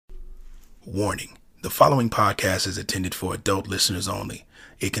Warning: the following podcast is intended for adult listeners only.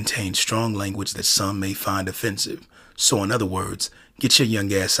 It contains strong language that some may find offensive. So in other words, get your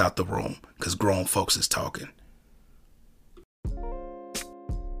young ass out the room, because grown folks is talking.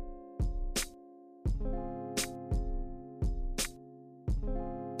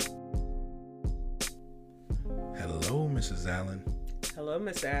 Hello, Mrs. Allen. Hello,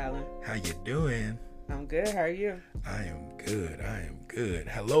 Mr. Allen. How you doing? I'm good. How are you? I am good.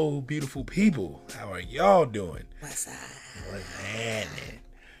 Hello, beautiful people. How are y'all doing? What's up? What's happening?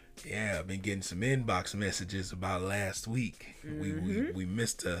 Yeah, I've been getting some inbox messages about last week. We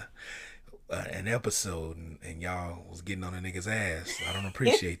missed an episode and y'all was getting on a nigga's ass. I don't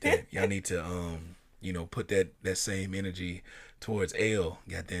appreciate that. Y'all need to put that same energy towards L.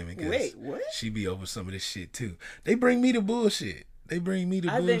 Goddamn it. Wait, what? She be over some of this shit too. They bring me the bullshit. I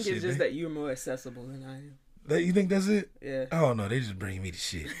think it's just that you're more accessible than I am. You think that's it? Yeah. Oh no, they just bring me the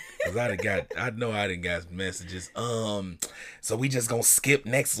shit. Cause I done got messages. So we just gonna skip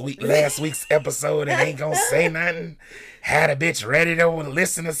last week's episode and ain't gonna say nothing. Had a bitch ready to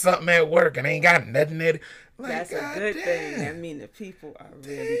listen to something at work and ain't got nothing that. That's a good thing. I mean, the people are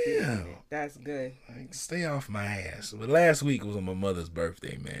really good. That's good. Like, stay off my ass. But last week was on my mother's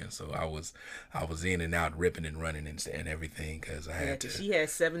birthday, man. So I was in and out, ripping and running and everything because I had to. She had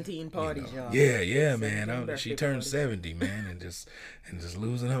 17 parties, y'all. Yeah, man. She turned 70, man, and just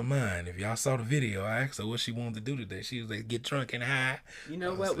losing her mind. If y'all saw the video, I asked her what she wanted to do today. She was like, get drunk and high. You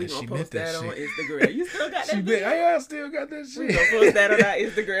know what? We gonna post that on Instagram. You still got that video? I still got that shit. We gonna post that on our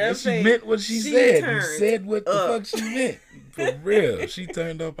Instagram page. She meant what she said. You said what the fuck she meant. For real. She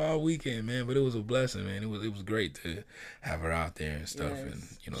turned up all weekend, man. But it was a blessing, man. It was great to have her out there and stuff, and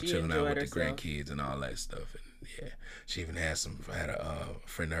chilling out with the grandkids and all that stuff. And yeah, she even had a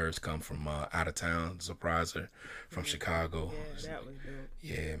friend of hers come from out of town, surprise her from Chicago. Yeah, that was dope.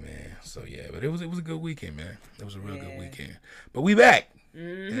 Yeah, man. So yeah, but it was a good weekend, man. It was a real good weekend. But we back.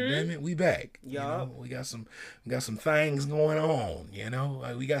 Mm-hmm. Damn it, we back. Yup. We got some things going on.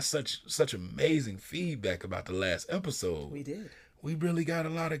 We got such amazing feedback about the last episode. We did. We really got a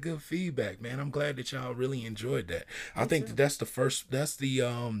lot of good feedback, man. I'm glad that y'all really enjoyed that. I think that's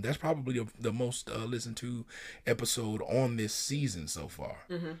probably the most listened to episode on this season so far.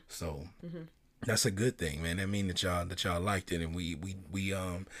 Mm-hmm. So. Mm-hmm. That's a good thing, man. I mean that y'all liked it, and we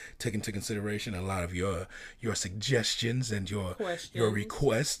took into consideration a lot of your suggestions and your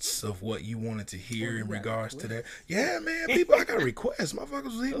requests of what you wanted to hear in regards to that. Yeah, man. People, I got requests.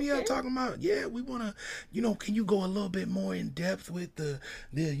 Motherfuckers was hitting me up talking about, yeah, we wanna, can you go a little bit more in depth with the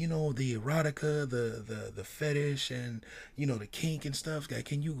erotica, the fetish, and the kink and stuff.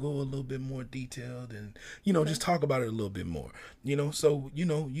 Can you go a little bit more detailed and just talk about it a little bit more. So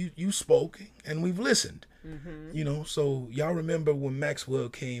you spoke. And we've listened, so y'all remember when Maxwell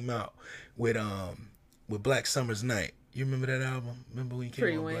came out with Black Summer's Night? You remember that album? Remember when he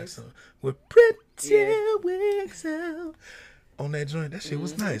came out with Black Summer? With Pretty Wings Out on that joint? That shit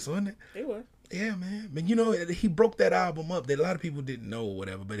was nice, wasn't it? It was. Yeah, man. But he broke that album up. That a lot of people didn't know or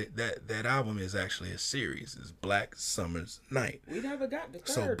whatever, but that album is actually a series. It's Black Summer's Night. We never got the third.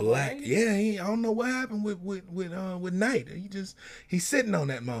 So Black, right? I don't know what happened with Night. He's sitting on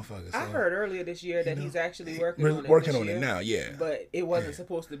that motherfucker. So, I heard earlier this year that he's actually working on it now. Yeah, but it wasn't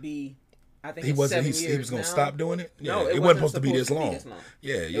supposed to be. I think he wasn't. He was gonna stop doing it. No, it wasn't supposed to be this long.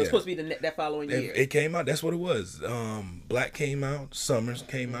 Yeah, it was supposed to be that following year. It came out. That's what it was. Black came out. Summers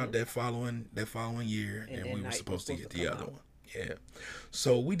came out that following year, and we were supposed to get the other one. Yeah.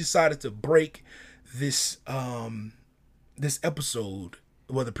 So we decided to break this this episode.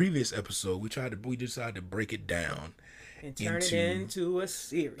 Well, the previous episode, we decided to break it down and turn it into a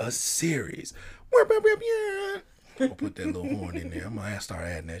series. A series. I'll put that little horn in there. I'm gonna start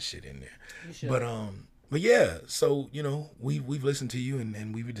adding that shit in there. But yeah, so we've listened to you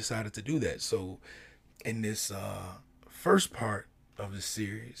and we've decided to do that. So in this first part of the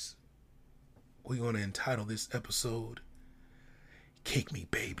series, we're gonna entitle this episode "Kick Me,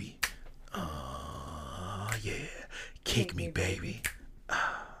 Baby." Yeah, kick me, baby.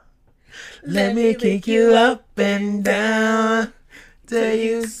 Let me kick you up and down. Till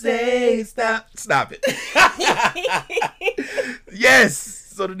you say stop it. Yes.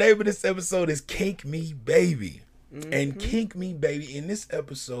 So the name of this episode is Kink Me Baby. And Kink Me Baby, in this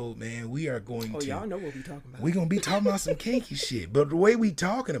episode, man, we are going to... y'all know what we talking about. We're going to be talking about some kinky shit. But the way we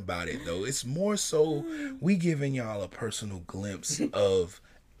talking about it, though, it's more so we giving y'all a personal glimpse of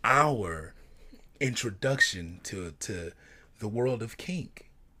our introduction to the world of kink.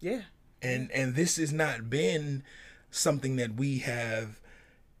 Yeah. And this has not been something that we have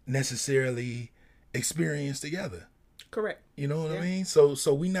necessarily experienced together. Correct. You know what I mean? So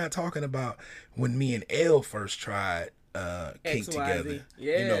we not talking about when me and Elle first tried kink together.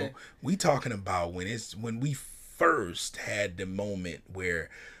 Yeah. You know, we talking about when we first had the moment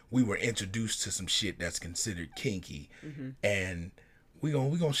where we were introduced to some shit that's considered kinky, and we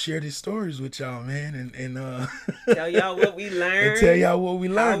gonna share these stories with y'all, man, and tell y'all what we learned. And tell y'all what we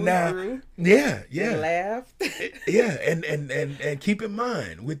learned now. Grew, yeah. And laughed. Yeah, and keep in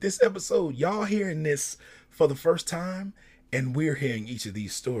mind with this episode, y'all hearing this for the first time. And we're hearing each of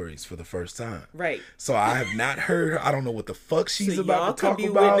these stories for the first time. Right. So I have not heard her. I don't know what the fuck she's about to talk about.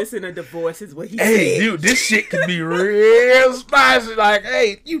 Y'all could be witnessing a divorce is what he said. Hey, dude, this shit could be real spicy. Like,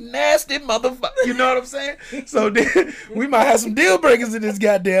 hey, you nasty motherfucker. You know what I'm saying? So then, we might have some deal breakers in this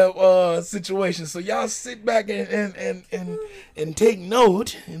goddamn situation. So y'all sit back and take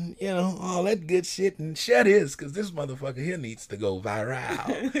note and, you know, all that good shit and share this because this motherfucker here needs to go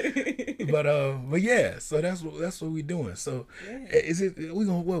viral. But yeah, so that's what we doing. So is it we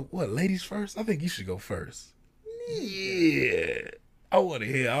gonna what ladies first? I think you should go first. Yeah, I want to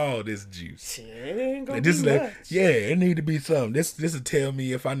hear all this juice. It ain't gonna be much. Yeah, it need to be something. This will tell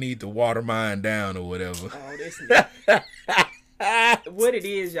me if I need to water mine down or whatever. Oh, this. What it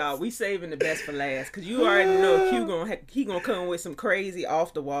is, y'all? We saving the best for last because you already know he gonna come with some crazy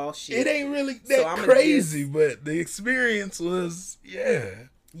off the wall shit. It ain't really that crazy, but the experience was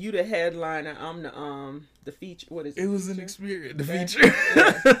You the headliner, I'm the feature. What is it? It was an experience. The feature.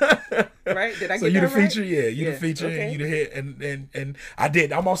 Yeah. Right? Did I get so you that the feature? Yeah, you the feature okay. and you the head and I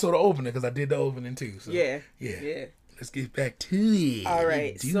did. I'm also the opener because I did the opening too. So yeah. Let's get back to it. All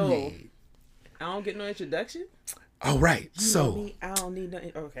right. So I don't get no introduction. All right. I don't need no.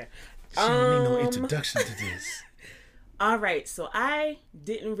 Okay. She don't need no introduction to this. All right. So I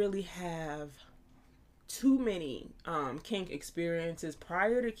didn't really have too many kink experiences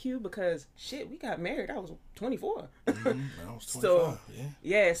prior to Q because shit, we got married. I was 24. I was 25. So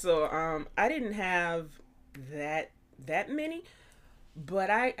so I didn't have that many, but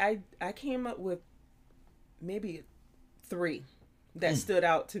I came up with maybe 3 that stood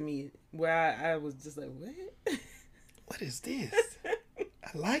out to me where I was just like, what? What is this? I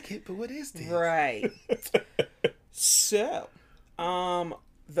like it, but what is this? Right. So,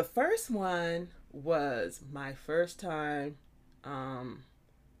 the first one was my first time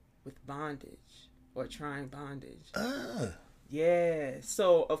with bondage or trying bondage. Yeah.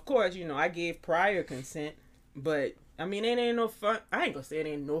 So, of course, you know, I gave prior consent, but I mean, it ain't no fun. I ain't gonna say it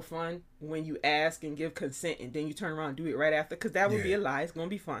ain't no fun when you ask and give consent and then you turn around and do it right after because that would be a lie. It's gonna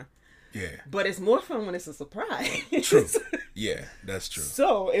be fun. Yeah. But it's more fun when it's a surprise. True. Yeah, that's true.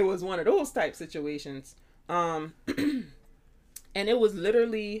 So it was one of those type situations. And it was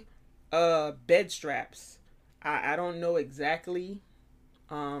literally bed straps. I don't know exactly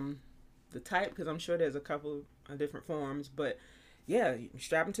the type because I'm sure there's a couple of different forms, but yeah, you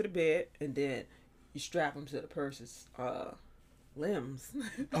strap them to the bed and then you strap them to the person's limbs.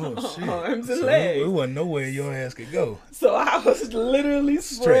 Oh shit. Arms and legs. It wasn't nowhere your ass could go. So I was literally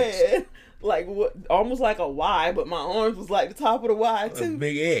spread like what, almost like a Y, but my arms was like the top of the Y too. A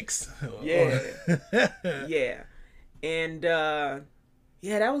big X. Yeah. Yeah. And that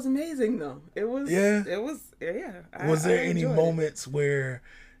was amazing though. It was. Was there any moments where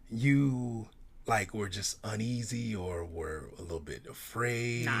you like were just uneasy or were a little bit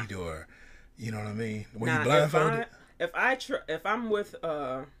afraid or you know what I mean? Were you blindfolded? If I'm with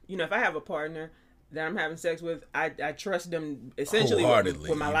if I have a partner that I'm having sex with, I trust them essentially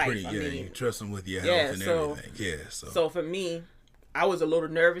with my life. You trust them with your health and everything. Yeah. So for me, I was a little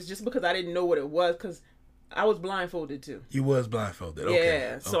nervous just because I didn't know what it was because I was blindfolded too. You was blindfolded. Okay.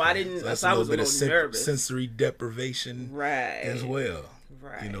 Yeah. So I didn't. So that's I was a little nervous. Sensory deprivation. Right. As well.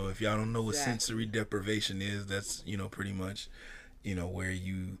 Right. You know, if y'all don't know what sensory deprivation is, that's pretty much,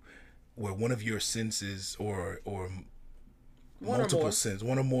 where one of your senses or multiple senses,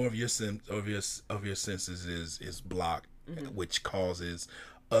 one or more of your senses is blocked, which causes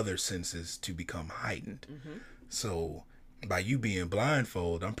other senses to become heightened. So by you being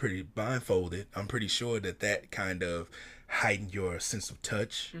blindfolded, I'm pretty sure that kind of heightened your sense of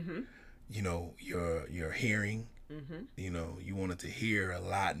touch. Your hearing. You wanted to hear a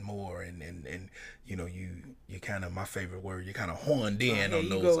lot more, and you kind of, my favorite word, you kind of horned in on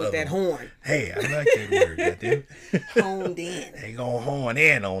those. You go with that horn. Hey, I like that word, goddamn. Honed in. They gonna horn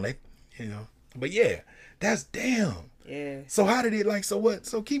in on it, But yeah, that's damn. Yeah. So how did it So what?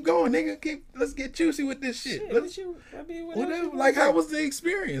 So keep going, nigga. Let's get juicy with this shit. Whatever. Like, how was the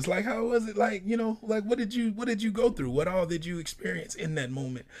experience? Like, how was it? Like, what did you go through? What all did you experience in that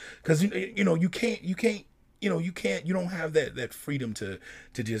moment? Because you don't have that freedom to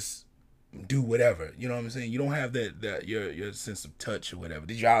just do whatever. You know what I'm saying? You don't have that your sense of touch or whatever.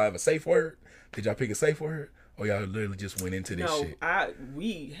 Did y'all have a safe word? Did y'all pick a safe word? Or y'all literally just went into this shit?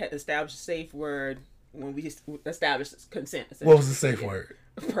 We had established a safe word when we established consent. What was the safe word?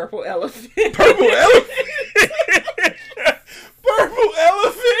 Purple elephant. Purple elephant? Purple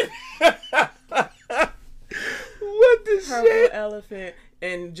elephant? What the Purple shit? Elephant.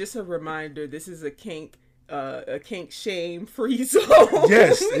 And just a reminder, this is a kink shame free zone.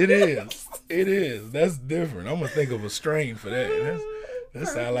 Yes, it is. It is. That's different. I'm gonna think of a strain for that. That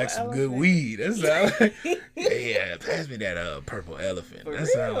sounds like some good weed. That sounds like, yeah, pass me that purple elephant. That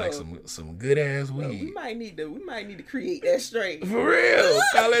sounds like some good ass weed. We might need to create that strain. For real.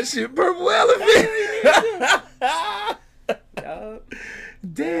 Call that shit purple elephant.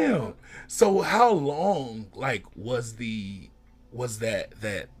 Damn. So how long was that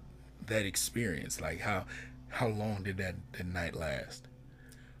experience? Like how long did that night last?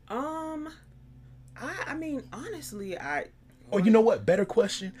 I mean, honestly, Oh, you know what? Better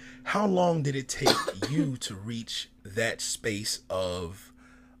question. How long did it take you to reach that space of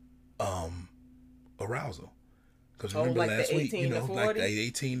arousal? Because remember last week, like the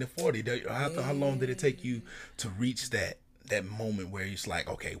 18 to 40. How long did it take you to reach that moment where it's like,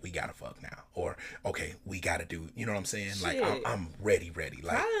 okay, we gotta fuck now, or okay, we gotta do, you know what I'm saying? Shit. Like I'm ready. Like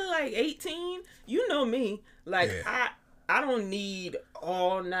probably like 18. You know me. Like I don't need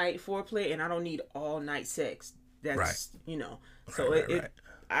all night foreplay, and I don't need all night sex. That's right. So right.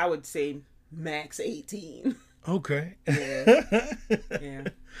 I would say max 18. Okay. Yeah.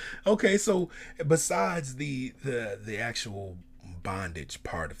 Okay, so besides the actual bondage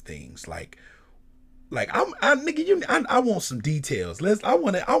part of things, like I want some details. I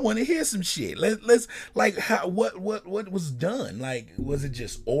want to hear some shit. Let's like what was done? Like, was it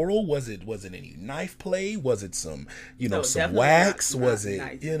just oral? Was it any knife play? Was it some some wax? Was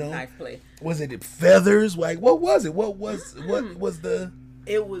it knife play? Was it feathers? Like, what was it? What was the?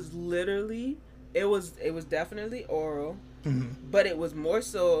 It was literally. It was definitely oral, but it was more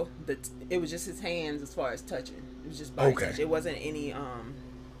so it was just his hands as far as touching. It was just body touch. It wasn't any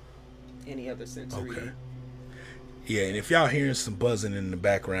other sensory. Okay. Yeah, and if y'all hearing some buzzing in the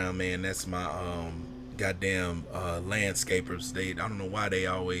background, man, that's my goddamn landscapers. I don't know why they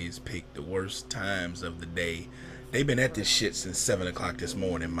always pick the worst times of the day. They've been at this shit since 7 o'clock this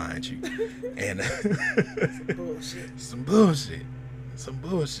morning, mind you. And some bullshit.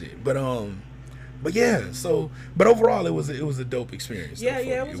 But yeah, but overall it was a dope experience. Yeah,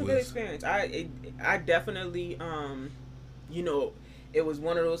 it was a good experience. I definitely it was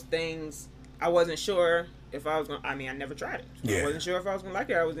one of those things. I wasn't sure if I was gonna. I mean, I never tried it. So I wasn't sure if I was gonna like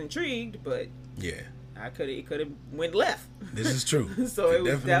it. I was intrigued, but yeah, it could have went left. This is true. So it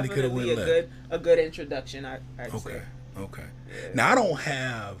was definitely a good introduction. I'd say. Okay. Yeah. Now I don't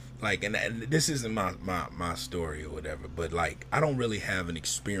have and this isn't my story or whatever, but I don't really have an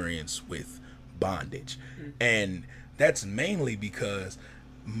experience with bondage, and that's mainly because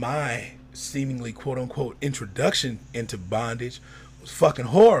my seemingly quote unquote introduction into bondage was fucking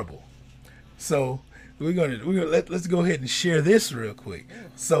horrible. So let's go ahead and share this real quick.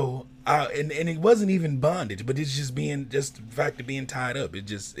 So and it wasn't even bondage, but it's just the fact of being tied up.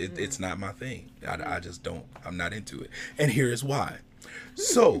 It's not my thing. I just don't. I'm not into it. And here's why.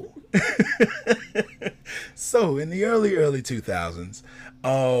 So in the early 2000s,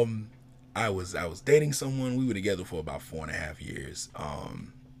 I was dating someone. We were together for about 4.5 years.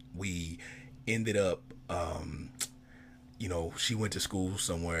 We ended up, she went to school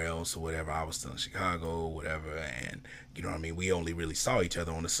somewhere else or whatever. I was still in Chicago or whatever. And, we only really saw each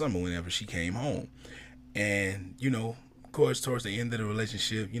other on the summer whenever she came home. And, of course, towards the end of the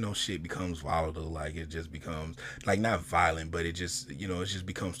relationship, shit becomes volatile. Like, it just becomes, not violent, but it just, it just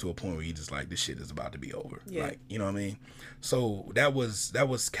becomes to a point where you just this shit is about to be over. Yeah. Like, you know what I mean? So that was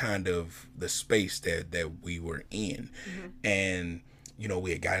kind of the space that we were in. Mm-hmm. And,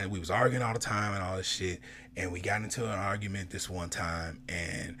 we was arguing all the time and all this shit. And we got into an argument this one time,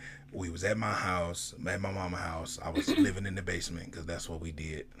 and we was at my house, at my mama's house. I was living in the basement because that's what we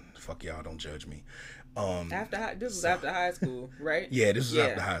did. Fuck y'all, don't judge me. This was after high school, right? Yeah, this was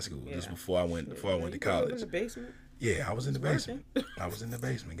after high school. Yeah. This was before I went to college. You was in the basement? Yeah, I was in the basement. I was in the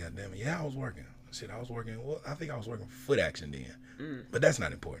basement, goddamn it. Yeah, I was working. Shit, I was working. Well, I think I was working Foot Action then, but that's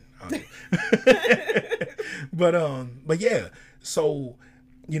not important. But yeah. So,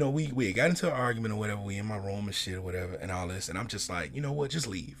 we got into an argument or whatever. We in my room and shit or whatever and all this, and I'm just like, you know what? Just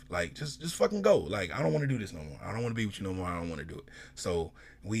leave. Like, just fucking go. Like, I don't want to do this no more. I don't want to be with you no more. I don't want to do it. So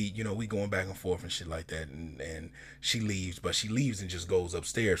we going back and forth and shit like that, and she leaves, but she leaves and just goes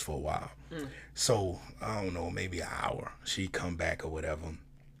upstairs for a while. So I don't know, maybe an hour. She come back or whatever,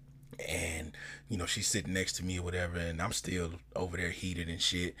 And, you know, she's sitting next to me or whatever, and I'm still over there heated and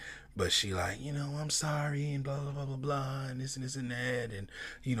shit. But she like, you know, I'm sorry, and blah, blah, blah, blah, blah, and this and that, and,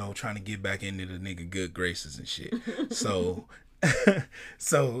 you know, trying to get back into the nigga good graces and shit. So,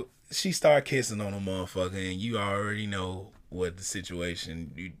 so she started kissing on a motherfucker, and you already know what the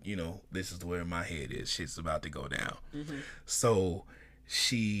situation, you know, this is where my head is. Shit's about to go down. Mm-hmm. So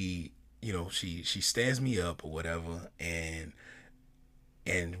she, you know, she stands me up or whatever, and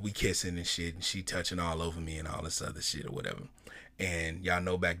we kissing and shit, and she touching all over me and all this other shit or whatever. And y'all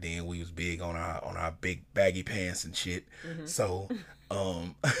know back then we was big on our big baggy pants and shit. Mm-hmm. So,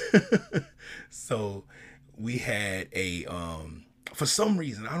 so we had a, for some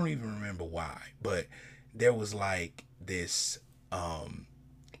reason, I don't even remember why, but there was like this,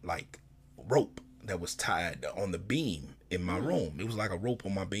 like rope that was tied on the beam in my room. It was like a rope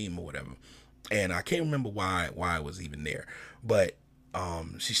on my beam or whatever. And I can't remember why it was even there, but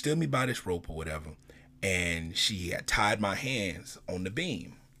she stood me by this rope or whatever, and she had tied my hands on the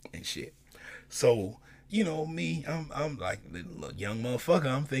beam and shit. So, you know, me, I'm like a young motherfucker.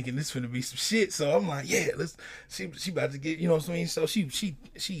 I'm thinking this finna be some shit. So I'm like, yeah, she about to get, you know what I mean? So she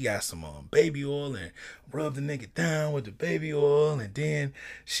got some baby oil and rubbed the nigga down with the baby oil, and then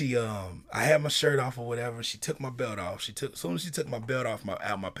she I had my shirt off or whatever. She took my belt off. As soon as she took my belt off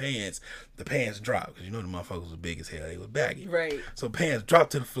my pants, the pants dropped, because you know the motherfuckers were big as hell. They was baggy. Right. So pants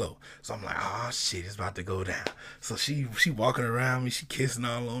dropped to the floor. So I'm like, oh shit, it's about to go down. So she walking around me, she kissing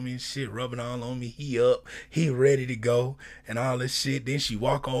all on me and shit, rubbing all on me. He up, he ready to go and all this shit. Then she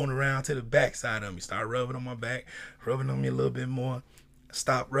walk on around to the back side of me, start rubbing on my back, rubbing on me a little bit more.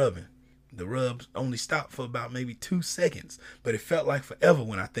 Stop rubbing. The rubs only stopped for about maybe 2 seconds, but it felt like forever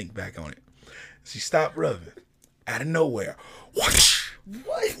when I think back on it. She stopped rubbing. Out of nowhere. Whoosh!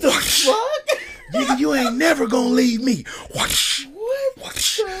 What the fuck? You ain't never gonna leave me. Whoosh! What?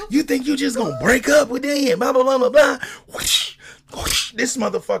 Whoosh! You think you just gonna break up with me and blah, blah, blah, blah, blah. Whoosh! Whoosh! This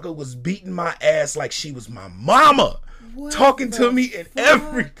motherfucker was beating my ass like she was my mama. What talking to me and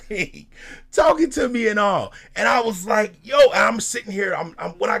everything, talking to me and all, and I was like, "Yo," I'm sitting here. I'm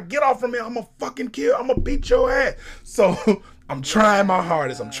when I get off from here, I'm gonna fucking kill. I'm gonna beat your ass. So I'm trying my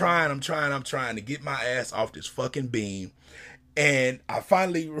hardest. I'm trying to get my ass off this fucking beam, and I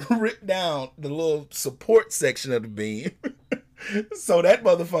finally ripped down the little support section of the beam. So that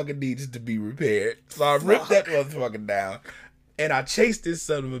motherfucker needs to be repaired. So I ripped that motherfucker down. And I chased this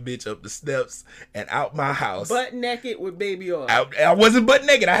son of a bitch up the steps and out my house, butt naked with baby oil. I wasn't butt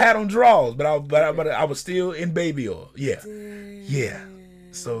naked. I had on drawers, but I was still in baby oil. Yeah, yeah.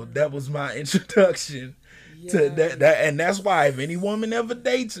 So that was my introduction to that, and that's why if any woman ever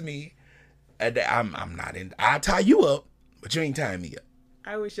dates me, I'm not in. I'll tie you up, but you ain't tying me up.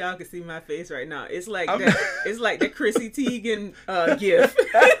 I wish y'all could see my face right now. It's like it's like the Chrissy Teigen gif.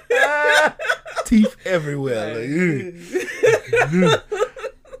 Teeth everywhere.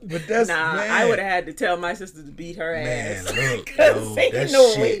 But that's I would have had to tell my sister to beat her ass. Man, look, yo, that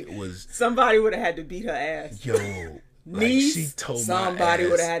shit was. Somebody would have had to beat her ass. Yo, niece, she told somebody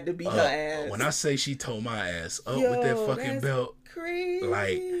would have had to beat her ass. When I say she tore my ass up with that fucking belt, crazy.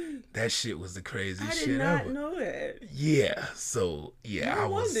 Like that shit was the craziest shit ever. I did not know that. Yeah, so yeah, I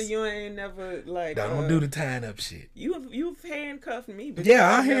wonder you ain't never like. I don't do the tying up shit. You've handcuffed me, but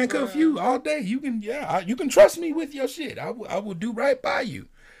yeah, I handcuff you all day. You can you can trust me with your shit. I will do right by you.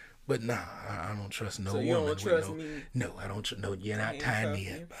 But nah, I don't trust no woman. You don't trust me? No, I don't. No, you're not tying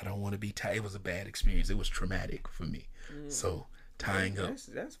me up. I don't want to be tied. It was a bad experience. It was traumatic for me. So tying up,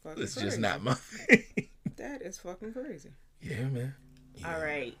 that's fucking it's crazy. Just not my thing. That is fucking crazy. Yeah, man. Yeah. All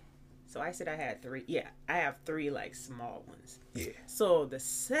right. So I said I had 3. Yeah, I have 3 like small ones. Yeah. So the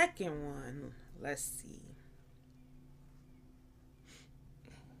second one, let's see.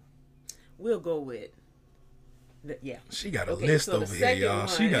 We'll go with. She got a list over here, y'all. One.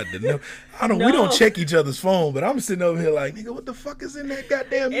 She got the note. We don't check each other's phone, but I'm sitting over here like, nigga, what the fuck is in that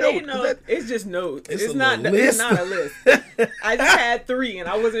goddamn note? It's just notes. It's not a list. I just had 3, and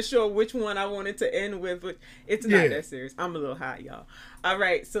I wasn't sure which one I wanted to end with, but it's not that serious. I'm a little hot, y'all. All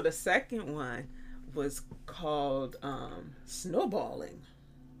right, so the second one was called snowballing.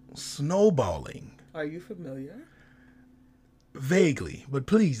 Snowballing. Are you familiar? Vaguely, but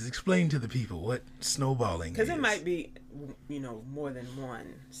please explain to the people what snowballing is. Because it might be, more than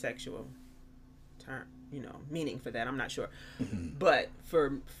one sexual term, meaning for that. I'm not sure. Mm-hmm. But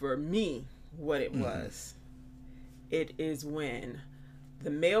for me, what it was, it is when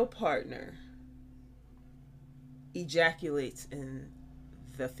the male partner ejaculates in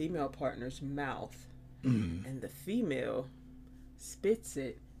the female partner's mouth, and the female spits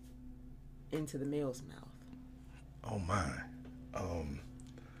it into the male's mouth. Oh my.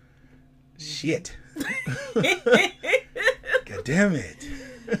 Shit. God damn it.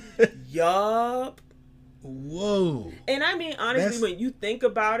 Yup. Whoa. And I mean, honestly, when you think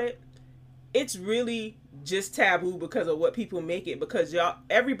about it, it's really just taboo because of what people make it. Because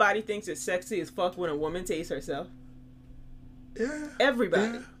everybody thinks it's sexy as fuck when a woman tastes herself. Yeah. Everybody.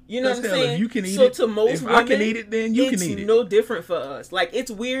 Yeah. You know what I'm saying? You can eat it. To most if women, I can eat it, then you can eat it. It's no different for us. Like,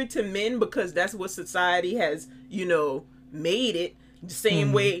 it's weird to men because that's what society has, made it. The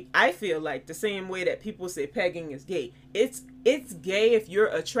same way, I feel like, the same way that people say pegging is gay. It's gay if you're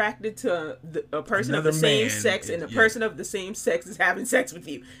attracted to a person of the same sex and the person of the same sex is having sex with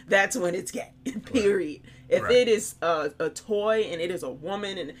you. That's when it's gay. Period. If it is a toy and it is a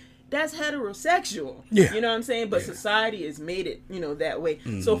woman, and that's heterosexual. Yeah. You know what I'm saying? But society has made it, that way.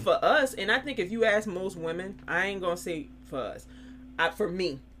 Mm-hmm. So for us, and I think if you ask most women, I ain't going to say for us, for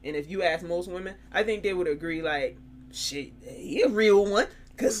me, and if you ask most women, I think they would agree, like, shit, he a real one.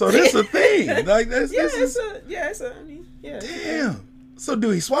 So that's a thing. Like that's Damn. So do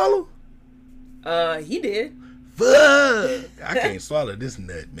he swallow? He did. Fuck. I can't swallow this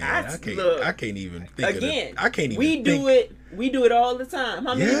nut, man. I can't even think again, of it. I can't even We do it all the time.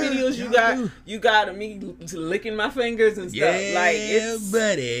 How many videos you got of me licking my fingers and stuff? Yeah, like it's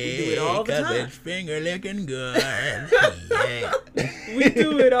buddy. We do it all the time. It's finger licking good. Yeah. We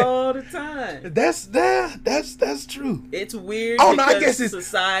do it all the time. That's true. It's weird. Oh no, I guess it's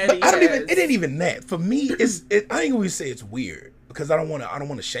society. It ain't even that. For me, I ain't always say it's weird because I don't want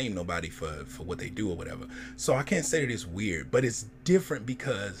to shame nobody for what they do or whatever. So I can't say that it's weird, but it's different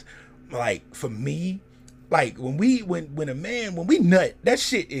because, like, for me, like when we nut, that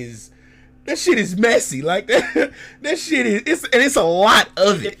shit is messy. Like that shit is it's a lot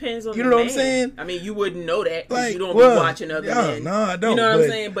of it. Depends on you know what I'm saying? I mean, you wouldn't know that because like, you don't be watching other men. No, I don't. You know what I'm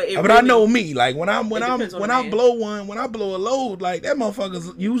saying? But really, I know me. Like when I blow a load, like that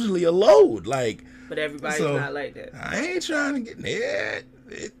motherfucker's usually a load. Like, but everybody's not like that. I ain't trying to get that.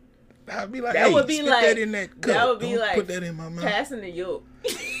 I'd be like, that would be stick like that in that cup. That would be don't like put that in my mouth. Passing the yolk.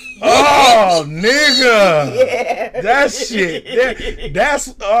 Oh, nigga. Yeah. That shit.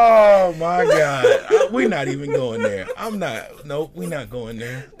 That's, oh, my God. We're not even going there. Nope, we're not going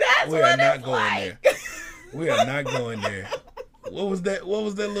there. We are not going there. We are not going there. What was that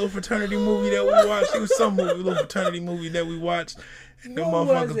little fraternity movie that we watched? It was some little fraternity movie that we watched. And the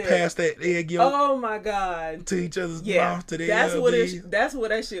motherfuckers passed that egg yolk. Oh my God! To each other's mouth. To their that's what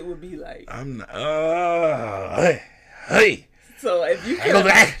that shit would be like. I'm not. Hey. So if you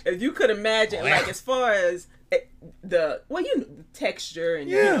could imagine, like as far as the texture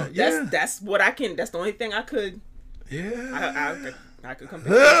and that's what I can. That's the only thing I could. Yeah. I could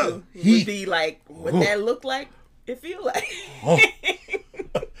compare it to. Would be like what that look like. It feel like.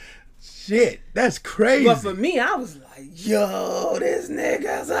 Shit, that's crazy. But for me, I was like, yo, this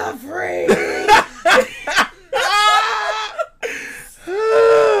nigga's a freak.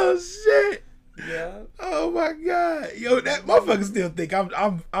 Oh shit. Yeah. Oh my God. Yo, that motherfucker still think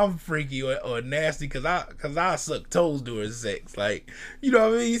I'm freaky or nasty because I suck toes during sex. Like, you know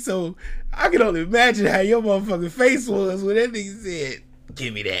what I mean? So I can only imagine how your motherfucking face was when that nigga said,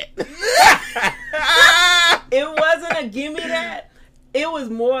 "Give me that." It wasn't a give me that. It was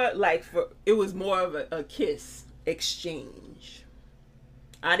more like of a kiss exchange.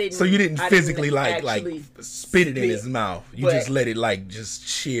 So you didn't physically like spit it in his mouth. You just let it like just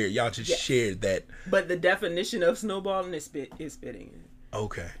share. Y'all just shared that. But the definition of snowballing is spitting.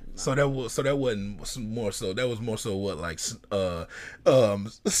 Okay. So that wasn't more so. That was more so what, like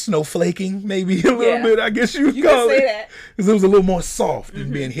snowflaking maybe a little bit. I guess you could call it. That because it was a little more soft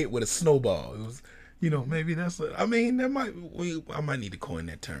than being hit with a snowball. It was. Maybe that's. I might need to coin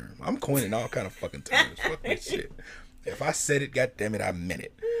that term. I'm coining all kind of fucking terms. Fuck this shit. If I said it, goddammit, I meant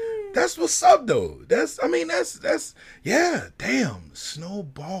it. That's what's up, though. That's. Yeah. Damn.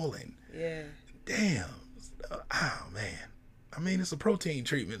 Snowballing. Yeah. Damn. Oh man. I mean, it's a protein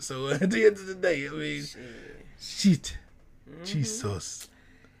treatment. So at the end of the day, shit. Jesus.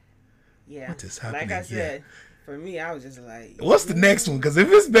 Yeah. What is happening? Like I said. For me, I was just like... What's the next one? Because if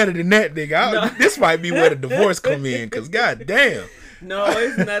it's better than that, nigga, this might be where the divorce come in. Because goddamn. No,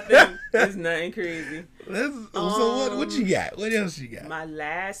 it's nothing. It's nothing crazy. So what you got? What else you got? My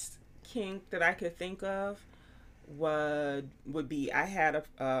last kink that I could think of would be I had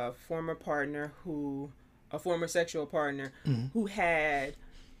a former partner a former sexual partner who had,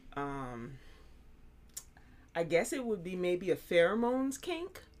 I guess it would be maybe a pheromones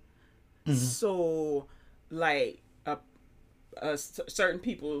kink. Mm-hmm. So... like a certain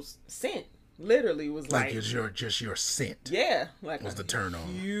people's scent literally was like just your scent. Yeah, like was the turn on.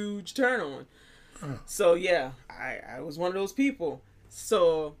 Huge turn on. So yeah, I was one of those people.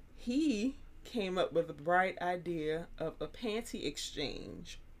 So he came up with the bright idea of a panty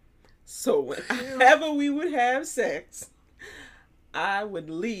exchange. So whenever we would have sex, I would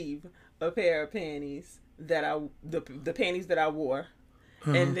leave a pair of panties the panties that I wore,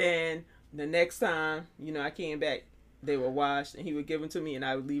 and then the next time, I came back, they were washed, and he would give them to me, and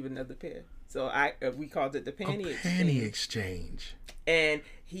I would leave another pair. So we called it the panty exchange. And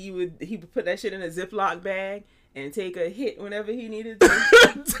he would put that shit in a Ziploc bag and take a hit whenever he needed to.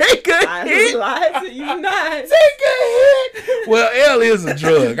 Take a hit? I lied to you not. Take a hit? Well, L is a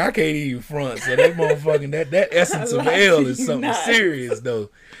drug. I can't even front. So that motherfucking, that essence of L is something serious, though.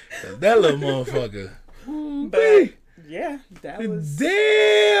 That little motherfucker. But, yeah, that was...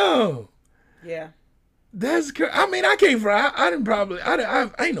 Damn! Yeah. That's crazy. I mean, I came from. I didn't probably. I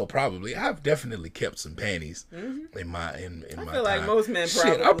ain't know probably. I've definitely kept some panties in my in I my feel time. like most men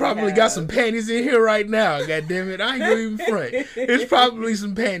probably. Shit, I probably got some panties in here right now. God damn it, I ain't gonna even front. There's probably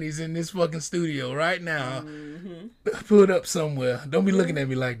some panties in this fucking studio right now. Put up somewhere. Don't be looking at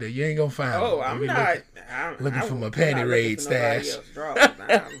me like that. You ain't gonna find. Oh, them. I'm not. Looking for my panty raid stash.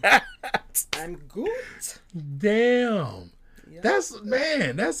 I'm good. Damn. That's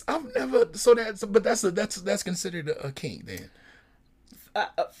I've never that's considered a kink then.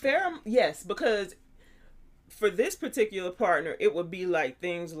 Fair, yes, because for this particular partner, it would be like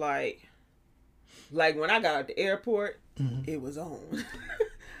things like when I got out the airport, it was on.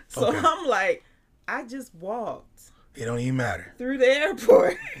 So okay. I'm like, I just walked. It don't even matter through the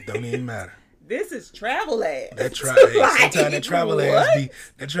airport. It don't even matter. This is travel ass. Sometimes that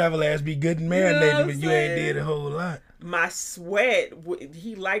travel ass be good and marinated, but you ain't did a whole lot. My sweat,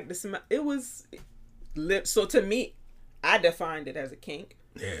 he liked the smell. It was lip. So to me, I defined it as a kink.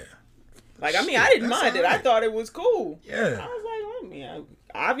 Yeah. Like, I mean, I didn't mind it. I thought it was cool. Yeah. I was like,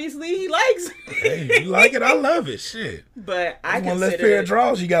 obviously he likes it. Hey, you like it? I love it. Shit. But I consider one less pair of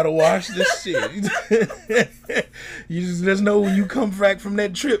drawers you gotta wash. This shit. You just know when you come back from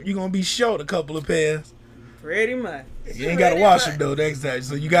that trip, you're gonna be short a couple of pairs. Pretty much. You ain't gotta wash them though next time.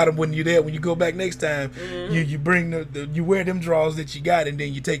 So you got them when you're there. When you go back next time, you bring you wear them drawers that you got, and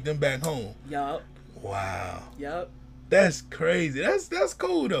then you take them back home. Yup. Wow. Yup. That's crazy. That's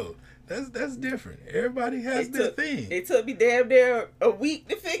cool though. That's different. Everybody has their thing. It took me damn near a week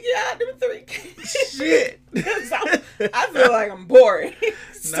to figure out them 3 Shit. I feel like I'm boring.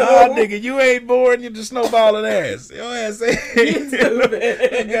 Nah, nigga, you ain't boring. You're just snowballing ass. Your ass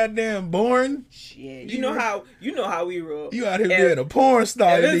ain't goddamn boring. Shit. You know how we roll. You out here being a porn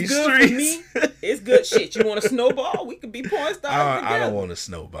star in these streets. For me, it's good shit. You want to snowball? We could be porn stars together. I don't want to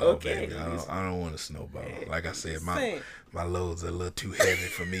snowball, baby. I don't want to snowball. Like I said, my loads are a little too heavy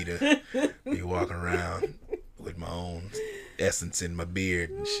for me to be walking around with my own essence in my beard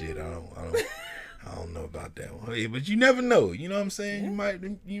and shit. I don't know about that one. Hey, but you never know. You know what I'm saying? Yeah.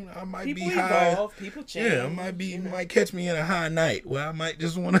 I might people be high. Evolve, people change. Yeah, you might catch me in a high night where I might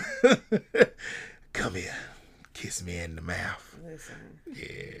just want to come here, kiss me in the mouth. Listen.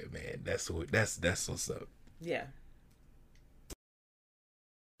 Yeah, man, that's what's up. Yeah.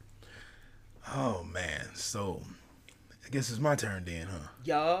 Oh man, so I guess it's my turn then, huh?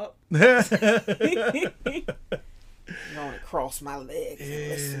 Yup. I'm gonna cross my legs and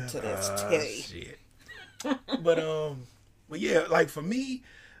listen to this titty. Shit. But yeah, like for me,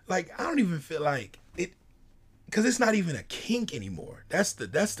 like I don't even feel like it, because it's not even a kink anymore. That's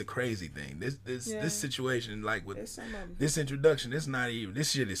the crazy thing. This situation, like with this introduction, it's not even.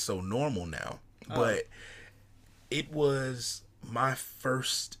 This shit is so normal now. But it was my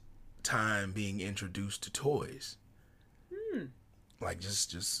first time being introduced to toys. Like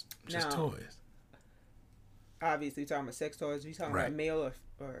just toys. Obviously, talking about sex toys. Are you talking about male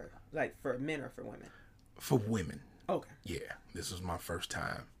or like for men or for women? For women. Okay. Yeah, this was my first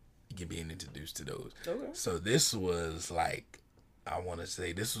time being introduced to those. Okay. So this was like, I want to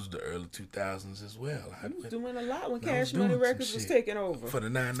say this was the early 2000s as well. I was doing a lot when Cash Money Records was taking over. For the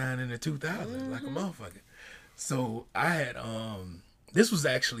 99 and the 2000s, like a motherfucker. So I had, this was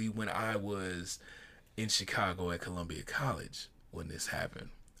actually when I was in Chicago at Columbia College when this happened.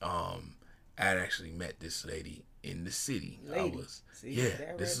 I had actually met this lady in the city. This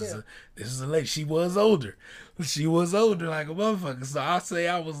is a lady. She was older. Like a motherfucker. So I'll say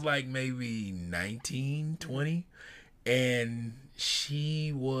I was like maybe 19, 20. And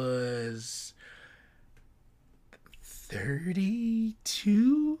she was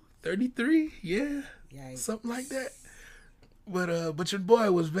 32, 33. Yeah. Yikes. Something like that. But your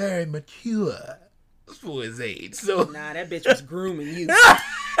boy was very mature for his age. So nah, that bitch was grooming you.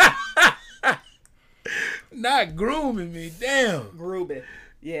 Not grooming me, damn. Grooming,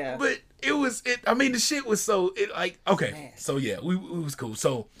 yeah. But I mean, the shit was so, okay. Man. So yeah, we was cool.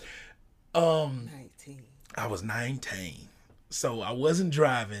 So, 19. I was 19. So I wasn't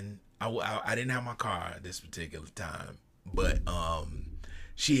driving. I didn't have my car at this particular time, but,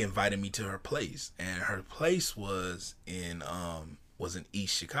 she invited me to her place, and her place was in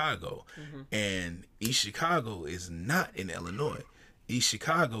East Chicago. Mm-hmm. And East Chicago is not in Illinois. East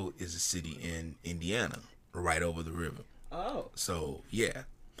Chicago is a city in Indiana, right over the river. Oh. So, yeah.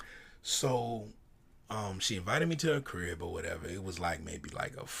 So, she invited me to her crib or whatever. It was like maybe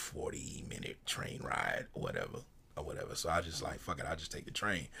like a 40-minute train ride or whatever. So I just like, fuck it, I'll just take the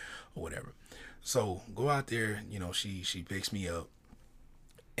train or whatever. So go out there, you know, she picks me up,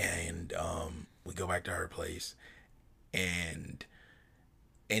 and we go back to her place, and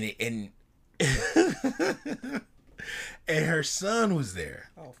and her son was there.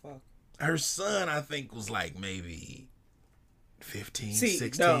 Oh fuck. Her son, I think, was like maybe 15,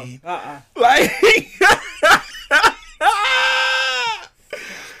 16. No. Like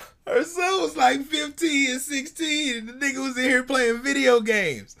her son was like 15 and 16, and the nigga was in here playing video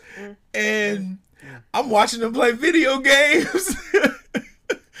games. And I'm watching them play video games.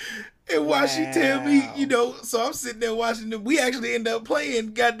 And while she tell me, you know, so I'm sitting there watching them. We actually end up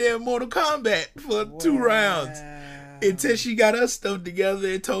playing goddamn Mortal Kombat for 2 rounds. Until she got us stuff together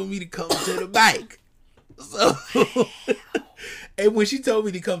and told me to come to the back. So, and when she told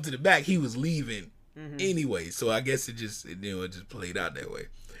me to come to the back, he was leaving anyway. So I guess it just played out that way.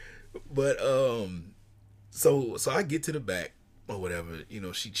 But so I get to the back or whatever. You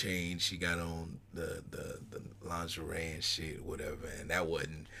know, she changed. She got on the lingerie and shit, whatever. And that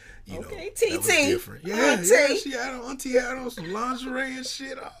wasn't, you know, that was different. Yeah, she had on, Auntie had on some lingerie and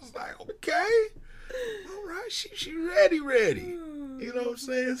shit. I was like, okay. All right, she ready. You know what I'm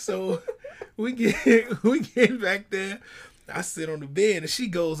saying? So we get back there. I sit on the bed, and she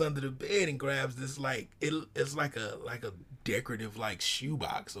goes under the bed and grabs this it's like a decorative like shoe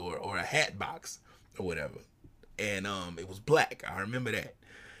box or a hat box or whatever. And it was black. I remember that.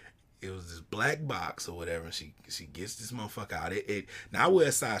 It was this black box or whatever. And she gets this motherfucker out. Now I wear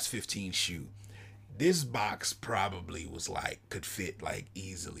a size 15 shoe. This box probably was could fit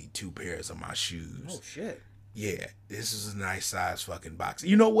easily 2 pairs of my shoes. Oh shit. Yeah, this is a nice size fucking box.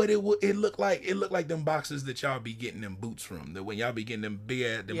 You know what it looked like? It looked like them boxes that y'all be getting them boots from. When y'all be getting them big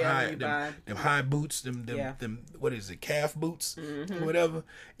ass, them high boots, them what is it, calf boots, or whatever.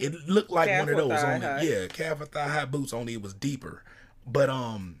 It looked like calf one of those. Calf or thigh high boots. Only it was deeper. But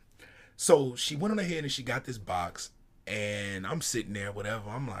so she went on ahead and she got this box. And I'm sitting there, whatever.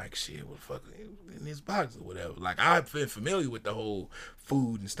 I'm like, shit, what the fuck in this box or whatever. Like, I've been familiar with the whole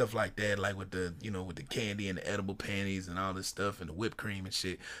food and stuff like that, like with the candy and the edible panties and all this stuff and the whipped cream and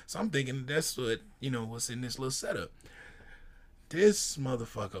shit. So I'm thinking that's what's in this little setup. This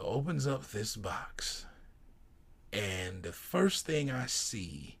motherfucker opens up this box, and the first thing I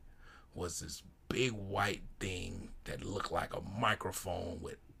see was this big white thing that looked like a microphone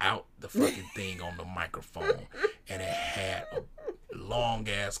without the fucking thing on the microphone, and it had a long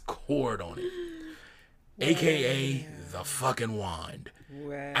ass cord on it, aka the fucking wand.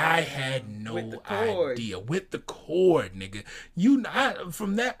 Wow. I had no idea with the cord, nigga.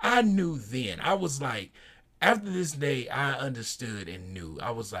 From that I knew then. I was like, after this day, I understood and knew. I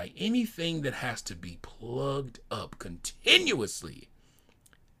was like, anything that has to be plugged up continuously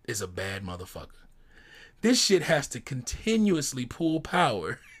is a bad motherfucker. This shit has to continuously pull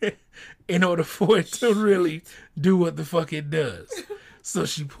power in order for it to really do what the fuck it does. So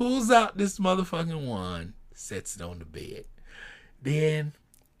she pulls out this motherfucking wand, sets it on the bed. Then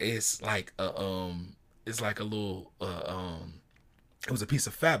it's like a little it was a piece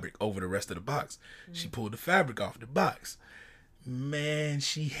of fabric over the rest of the box. She pulled the fabric off the box. Man,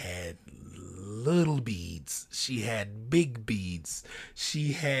 she had little beads. She had big beads.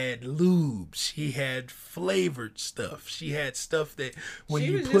 She had lube. She had flavored stuff. She had stuff that when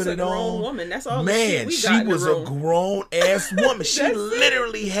you put it on, woman. That's all. Man, she was a grown ass woman. She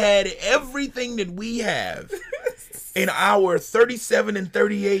literally had everything that we have in our 37 and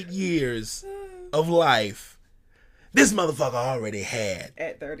 38 years of life. This motherfucker already had.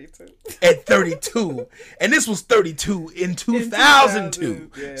 At 32. At 32. And this was 32 in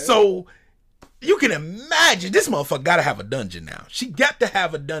 2002. Yeah. So you can imagine this motherfucker got to have a dungeon now. She got to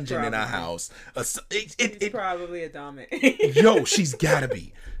have a dungeon in her house. It's probably a dominant. Yo, she's got to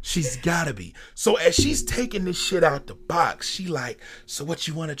be. She's got to be. So as she's taking this shit out the box, she like, so what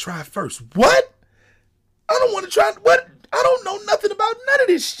you want to try first? What? I don't want to try. What? I don't know nothing about none of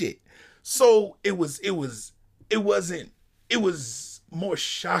this shit. So it was more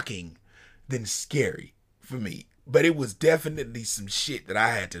shocking than scary for me but it was definitely some shit that I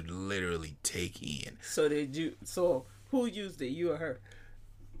had to literally take in. So who used it, you or her?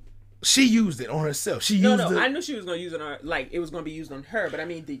 She used it on herself. I knew she was gonna use it on, like it was gonna be used on her. But I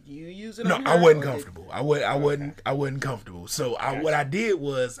mean, did you use it on her? No, I wasn't comfortable. I wasn't comfortable. So what I did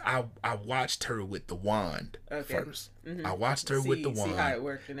was I watched her with the wand first. Mm-hmm. I watched her with the wand. See how it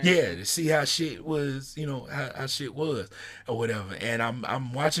worked. To see how shit was. How shit was or whatever. And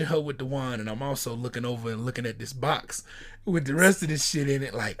I'm watching her with the wand, and I'm also looking over and looking at this box with the rest of this shit in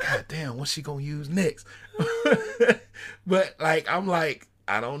it. Like, God damn, what's she gonna use next? But like, I'm like,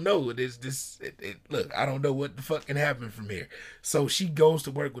 I don't know. Look, I don't know what the fuck can happen from here. So she goes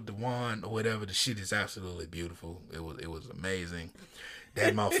to work with the wand or whatever. The shit is absolutely beautiful. It was amazing.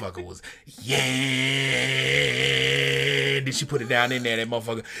 That motherfucker was, yeah. Then she put it down in there. That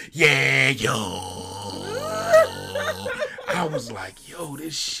motherfucker, yeah, yo. I was like, yo,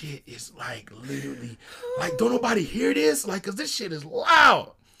 this shit is like literally, like, don't nobody hear this? Like, cause this shit is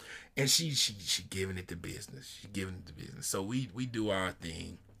loud. And she giving it the business. She giving it the business. So we do our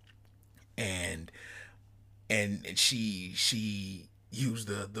thing, and she used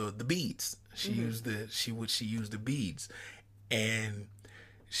the beads. She used the beads, and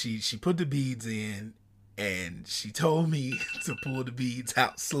she put the beads in, and she told me to pull the beads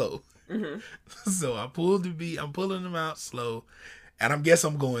out slow. Mm-hmm. So I'm pulling them out slow, and I guess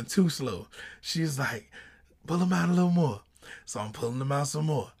I'm going too slow. She's like, pull them out a little more. So I'm pulling them out some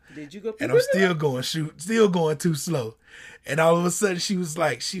more. Did you go? And I'm still going too slow. And all of a sudden she was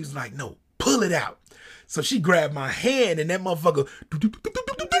like, no, pull it out. So she grabbed my hand, and that motherfucker,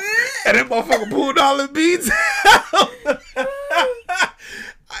 pulled all the beads out.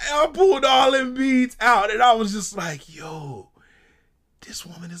 I pulled all them beads out, and I was just like, yo, this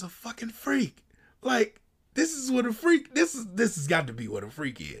woman is a fucking freak. Like, this is what a freak, this has got to be what a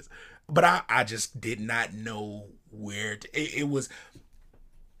freak is. But I just did not know where it was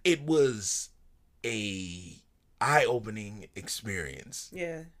a eye-opening experience.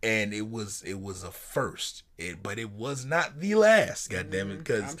 Yeah. And it was a first. But it was not the last, goddammit,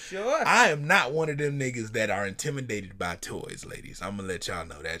 because I'm sure I am not one of them niggas that are intimidated by toys, ladies. I'm gonna let y'all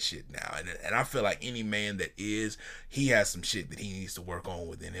know that shit now. And I feel like any man that is, he has some shit that he needs to work on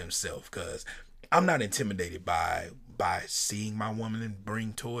within himself, because I'm not intimidated by seeing my woman and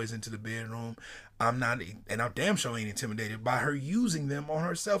bring toys into the bedroom. I'm not, and I'm damn sure ain't intimidated by her using them on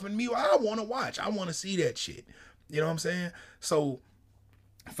herself and me. I want to watch. I want to see that shit. You know what I'm saying? So,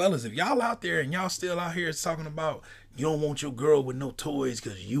 fellas, if y'all out there and y'all still out here talking about you don't want your girl with no toys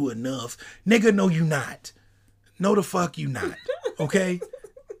because you enough, nigga, no, you not. No, the fuck you not. Okay?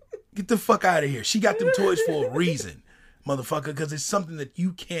 Get the fuck out of here. She got them toys for a reason, motherfucker, because it's something that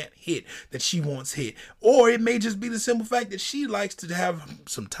you can't hit that she wants hit. Or it may just be the simple fact that she likes to have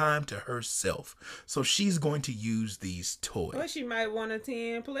some time to herself. So she's going to use these toys. Well, she might want a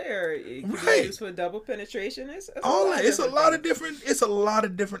 10 player. It could right. be used for double penetration. It's a lot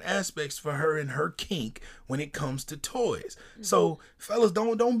of different aspects for her and her kink when it comes to toys. Mm-hmm. So fellas,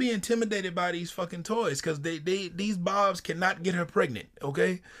 don't be intimidated by these fucking toys, because these bobs cannot get her pregnant,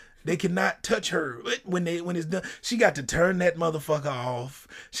 okay? They cannot touch her when it's done. She got to turn that motherfucker off.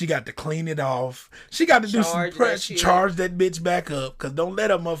 She got to clean it off. She got to do some pressure, charge that bitch back up. Cause don't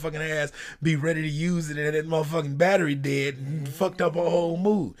let her motherfucking ass be ready to use it and that motherfucking battery dead and fucked up her whole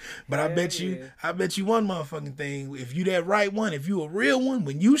mood. But I bet you one motherfucking thing. If you that right one, if you a real one,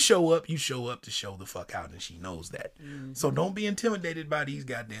 when you show up to show the fuck out, and she knows that. Mm-hmm. So don't be intimidated by these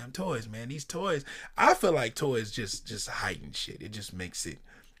goddamn toys, man. These toys, I feel like toys just heighten shit. It just makes it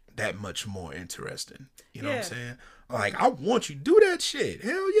that much more interesting. You know what I'm saying? Like, I want you to do that shit.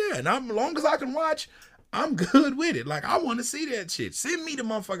 Hell yeah. And as long as I can watch, I'm good with it. Like, I want to see that shit. Send me the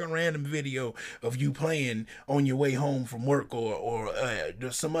motherfucking random video of you playing on your way home from work or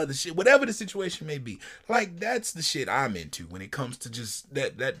some other shit, whatever the situation may be. Like, that's the shit I'm into when it comes to just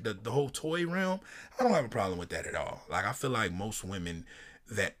the whole toy realm. I don't have a problem with that at all. Like, I feel like most women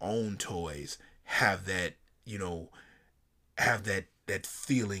that own toys have that, that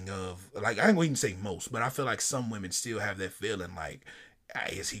feeling of, like, I ain't gonna even say most, but I feel like some women still have that feeling like,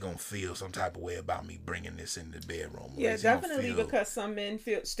 is he gonna feel some type of way about me bringing this in the bedroom? Yeah, definitely, because some men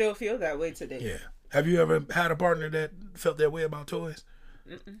still feel that way today. Yeah. Have you ever had a partner that felt that way about toys?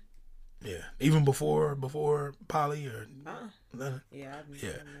 Mm-mm. Yeah. Even before poly or nothing? Yeah.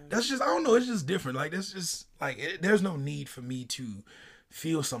 That's just, I don't know, it's just different. Like, that's just, like, there's no need for me to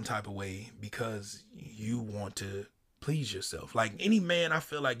feel some type of way because you want to please yourself. Like, any man, I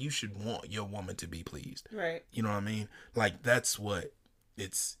feel like you should want your woman to be pleased. Right. You know what I mean? Like, that's what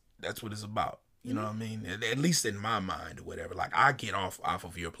it's about. You know what I mean? At least in my mind or whatever. Like, I get off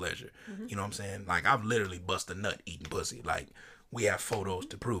of your pleasure. You know what I'm saying? Like, I've literally bust a nut eating pussy. Like, we have photos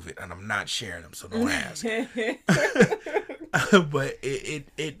to prove it, and I'm not sharing them, so don't ask. But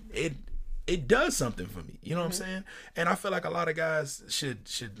it does something for me. You know what I'm saying? And I feel like a lot of guys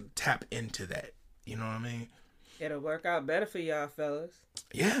should tap into that. You know what I mean? It'll work out better for y'all fellas.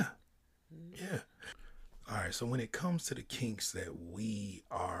 Yeah. Yeah. All right, so when it comes to the kinks that we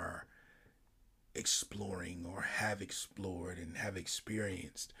are exploring or have explored and have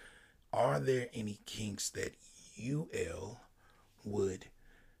experienced, are there any kinks that UL would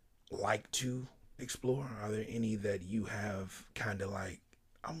like to explore? Are there any that you have kind of like,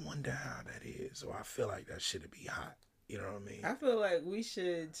 I wonder how that is, or I feel like that should be hot? You know what I mean? I feel like we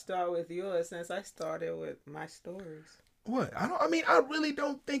should start with yours since I started with my stories. What? I really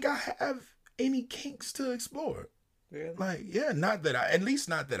don't think I have any kinks to explore. Really? Like, yeah, not that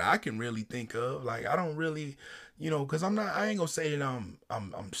I can really think of. Like, I don't really, because I ain't gonna say that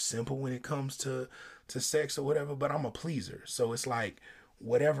I'm simple when it comes to sex or whatever, but I'm a pleaser. So it's like,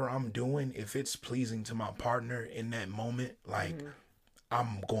 whatever I'm doing, if it's pleasing to my partner in that moment, like,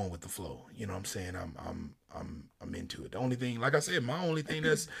 I'm going with the flow. You know what I'm saying? I'm into it. The only thing, like I said, my only thing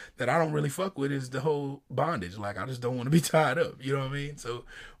that I don't really fuck with is the whole bondage. Like, I just don't want to be tied up. You know what I mean? So,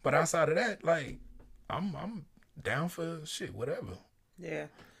 but outside of that, like, I'm down for shit, whatever. Yeah.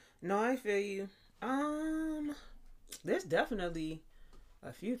 No, I feel you. There's definitely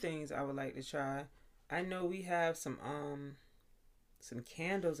a few things I would like to try. I know we have some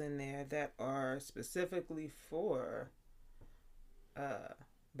candles in there that are specifically for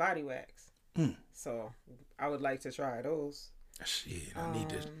body wax. So I would like to try those. Shit, I need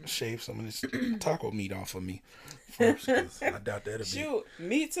to shave some of this taco meat off of me first, because I doubt that'll be. Shoot,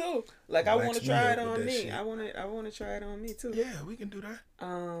 me too. Like, I want to try it on me. I want to try it on me too. Yeah, we can do that.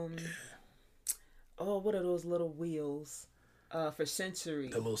 Oh, what are those little wheels? For Sensory.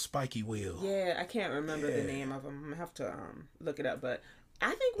 The little spiky wheel. Yeah, I can't remember the name of them. I'm gonna have to look it up, but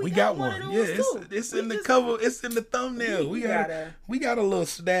I think we got one. Yeah, it's in the cover. It's in the thumbnail. We got a little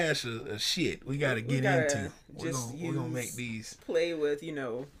stash of shit we gotta get into. We're gonna make these play with, Yeah,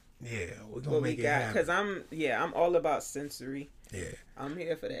 we're gonna make it happen. Because I'm all about Sensory. Yeah, I'm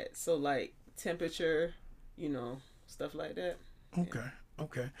here for that. So, like, temperature, stuff like that.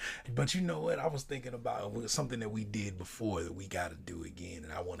 Okay. But you know what? I was thinking about something that we did before that we got to do again,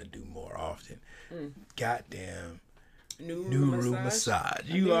 and I want to do more often. Goddamn. New room massage.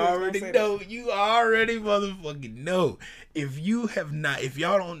 You already know. You already motherfucking know. If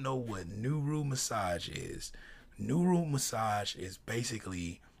y'all don't know what new room massage is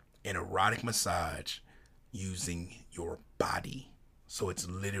basically an erotic massage using your body. So it's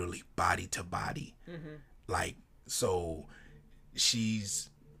literally body to body. Like, so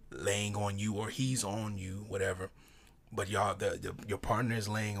she's laying on you or he's on you, whatever. But your partner is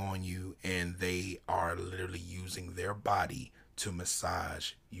laying on you, and they are literally using their body to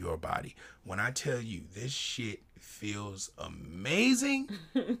massage your body. When I tell you, this shit feels amazing.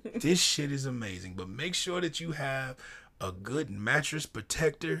 This shit is amazing. But make sure that you have a good mattress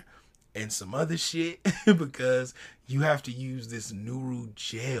protector and some other shit, because you have to use this Nuru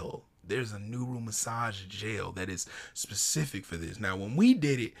gel. There's a Nuru massage gel that is specific for this. Now, when we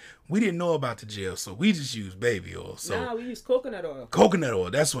did it, we didn't know about the gel, so we just used baby oil. So we used coconut oil. Coconut oil,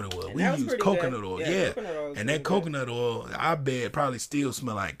 that's what it was. We used coconut oil, yeah. Coconut oil, and that coconut oil, I bet probably still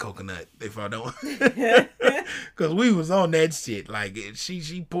smell like coconut if I don't. Because we was on that shit. Like,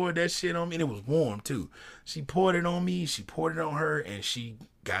 she poured that shit on me, and it was warm too. She poured it on me, she poured it on her, and she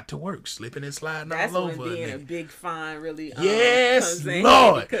got to work, slipping and sliding all over. That's when being a big fine really yes, comes in,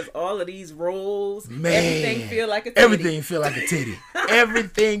 Lord. Because all of these rolls, man, everything feel like a titty. Everything feel like a titty.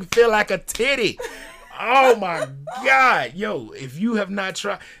 Everything feel like a titty. Oh my God. Yo, if you have not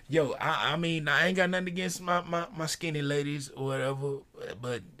tried, I mean, I ain't got nothing against my skinny ladies or whatever,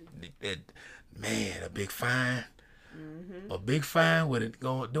 but man, a big fine. A big fine with it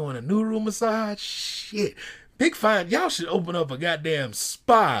doing a new room massage. Shit. Big Fine, y'all should open up a goddamn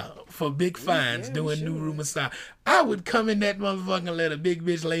spa for Big Fines doing new room massage. I would come in that motherfucker and let a big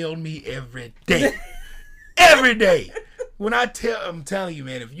bitch lay on me every day. Every day. When I'm telling you,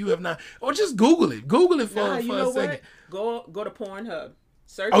 man, if you have not, or just Google it. Google it for a second. What? Go to Pornhub.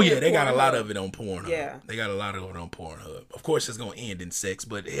 Oh yeah, they got a lot of it on Pornhub. Yeah, they got a lot of it on Pornhub. Of course, it's gonna end in sex,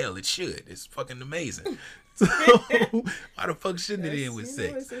 but hell, it should. It's fucking amazing. So why the fuck shouldn't it end with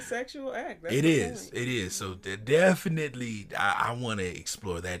sex? It's a sexual act. It is. So definitely, I want to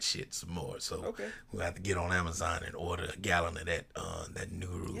explore that shit some more. So we'll have to get on Amazon and order a gallon of that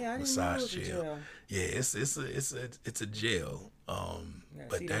Nuru massage gel. Yeah, it's a gel.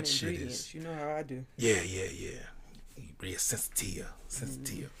 But that shit is. You know how I do. Yeah. Real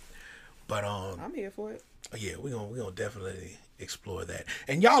sensitive. But I'm here for it. Yeah, we're gonna definitely explore that,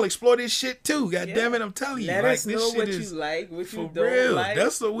 and y'all explore this shit too. God damn it, I'm telling you. Let us know what you like, what you don't like.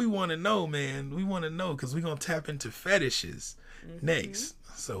 That's what we want to know, man. We want to know because we're gonna tap into fetishes next.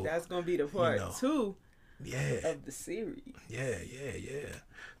 So that's gonna be the part 2. Yeah. Of the series. Yeah.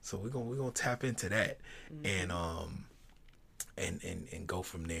 So we're gonna tap into that, and go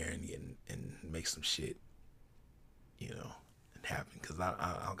from there and make some shit. Happen because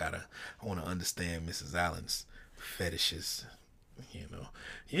I want to understand Mrs. Allen's fetishes. You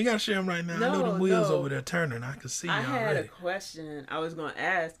ain't gotta share them right now. I know the wheels over there turning. I can see. I had a question I was gonna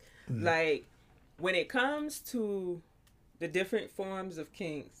ask. Like, when it comes to the different forms of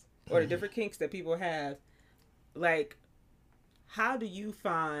kinks or the different kinks that people have, like, how do you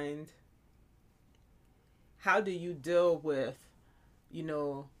deal with,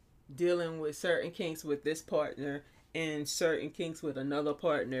 dealing with certain kinks with this partner and certain kinks with another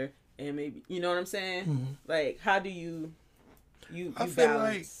partner, and maybe, you know what I'm saying? Like, how do you I feel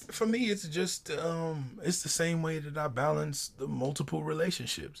balance? Like for me it's just it's the same way that I balance the multiple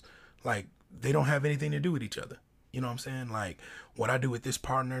relationships. Like, they don't have anything to do with each other. You know what I'm saying? Like, what I do with this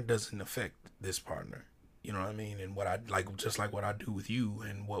partner doesn't affect this partner. You know what I mean? And what I like, just like what I do with you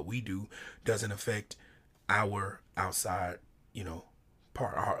and what we do doesn't affect our outside,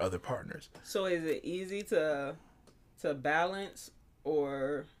 our other partners. So is it easy to balance,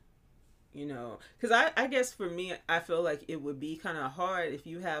 or, because I guess for me, I feel like it would be kind of hard if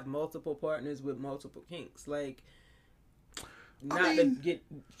you have multiple partners with multiple kinks, like,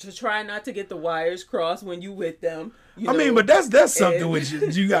 to try not to get the wires crossed when you with them. But that's something which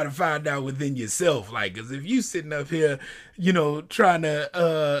you got to find out within yourself. Like, because if you sitting up here,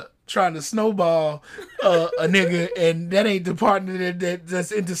 trying to snowball a nigga, and that ain't the partner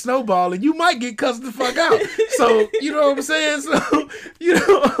that's into snowballing, you might get cussed the fuck out. So you know what I'm saying? So you're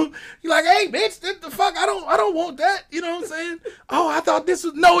like, hey bitch, what the fuck? I don't want that. You know what I'm saying? Oh, I thought this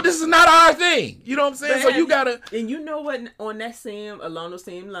is not our thing. You know what I'm saying? So you gotta. And you know what? On that along those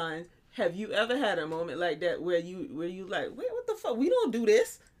same lines, have you ever had a moment like that where you like, wait, what the fuck? We don't do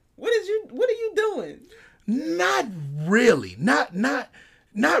this. What are you doing? Not really. Not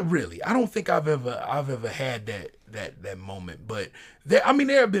really. I don't think I've ever had that moment. But there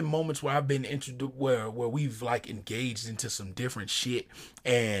have been moments where I've been introduced where we've like engaged into some different shit,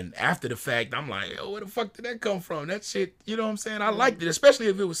 and after the fact I'm like, oh, where the fuck did that come from? That shit, you know what I'm saying? I liked it, especially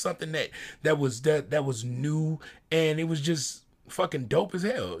if it was something that was new and it was just fucking dope as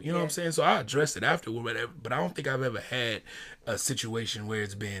hell. You know what I'm saying? So I addressed it afterward, but I don't think I've ever had a situation where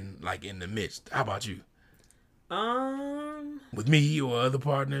it's been like in the midst. How about you? With me or other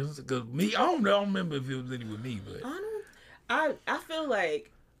partners? Because me, I don't remember if it was any with me, but I feel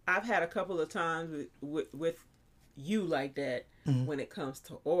like I've had a couple of times with you like that when it comes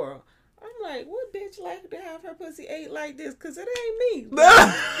to oral. I'm like, what bitch like to have her pussy ate like this? Because it ain't me.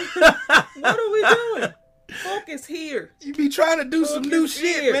 What are we doing? Focus here. You be trying to do some new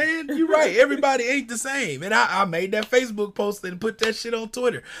shit, man. You right. Everybody ain't the same. And I made that Facebook post and put that shit on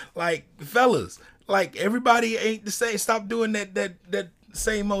Twitter. Like, fellas, like, everybody ain't the same. Stop doing that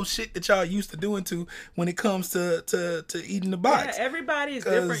same old shit that y'all used to doing when it comes to eating the box. Yeah, everybody is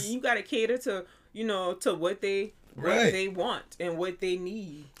different. You got to cater to, to what they want and what they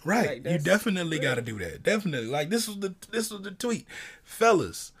need. Right. Like, you definitely got to do that. Definitely. Like, this was the tweet.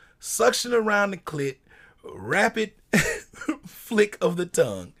 Fellas, suction around the clit, rapid flick of the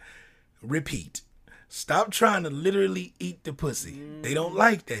tongue, repeat. Stop trying to literally eat the pussy. They don't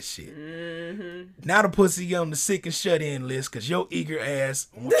like that shit. Now the pussy on the sick and shut in list because your eager ass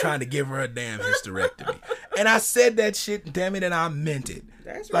trying to give her a damn hysterectomy. And I said that shit, damn it, and I meant it.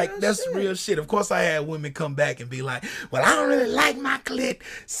 That's real shit. Of course, I had women come back and be like, well, I don't really like my clit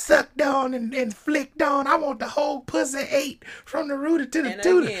sucked on and flicked on. I want the whole pussy ate from the rooter to the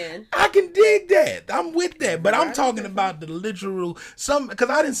tutor. I can dig that. I'm with that. But I'm talking about the literal, because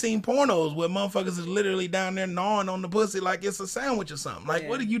I didn't seen pornos where motherfuckers is literally down there gnawing on the pussy like it's a sandwich or something. Like,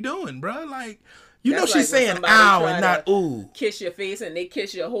 what are you doing, bro? Like, You know she's saying ow and not ooh. Kiss your face and they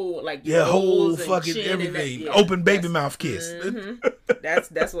kiss your whole whole fucking everything. Open baby mouth kiss. Mm-hmm.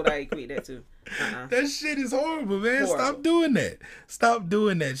 That's what I equate that to. That shit is horrible, man. Horrible. Stop doing that. Stop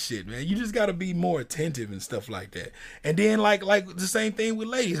doing that shit, man. You just gotta be more attentive and stuff like that. And then like the same thing with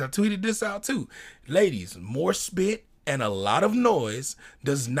ladies. I tweeted this out too. Ladies, more spit and a lot of noise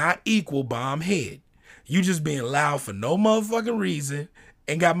does not equal bomb head. You just being loud for no motherfucking reason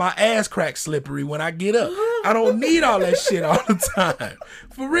and got my ass crack slippery when I get up. I don't need all that shit all the time.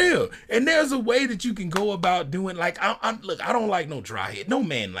 For real. And there's a way that you can go about doing, like, look, I don't like no dry head. No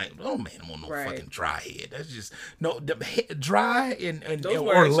man want no fucking dry head. That's just, dry and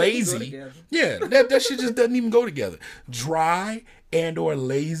or lazy. Yeah, that shit just doesn't even go together. Dry and or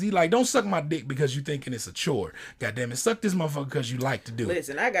lazy. Like, don't suck my dick because you thinking it's a chore. Goddamn it, suck this motherfucker because you like to do it.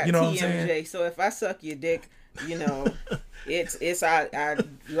 Listen, I got TMJ, so if I suck your dick, it's I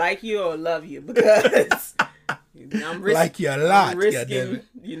like you or love you because I'm risking, like you a lot. Risking,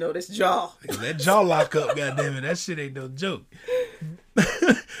 this jaw. That jaw lock up, goddamn it, that shit ain't no joke.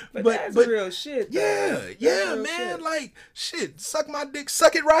 but that's real shit. Though. Yeah, man. Shit. Like shit, suck my dick,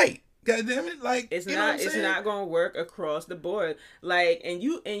 suck it right. God damn it! Like it's not gonna work across the board. Like and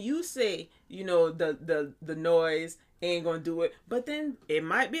you say the noise ain't gonna do it, but then it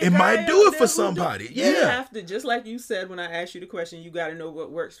might be. It might do it for somebody. You have to, just like you said when I asked you the question. You got to know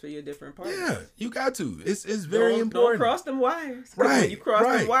what works for your different partners. Yeah, you got to. It's very important. Don't cross them wires. Right. When you cross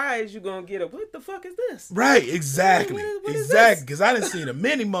them wires, you're gonna get what the fuck is this? Right. Exactly. Exactly. Because I done seen a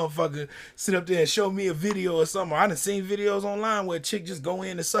many motherfucker sit up there and show me a video or something. I done seen videos online where a chick just go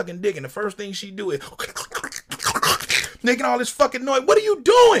in and sucking dick, and the first thing she do is making all this fucking noise. What are you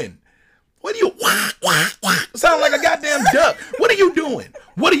doing? What are you sound like a goddamn duck? What are you doing?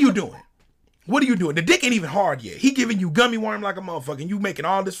 What are you doing? What are you doing? The dick ain't even hard yet. He giving you gummy worm like a motherfucker, and you making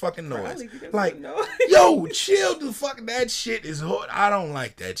all this fucking noise. Like, yo, chill the fuck. That shit is hard. I don't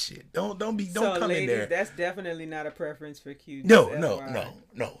like that shit. Don't come ladies, in there. That's definitely not a preference for Q. No.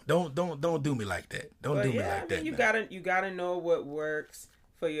 Don't do me like that. Don't do me like that. You gotta know what works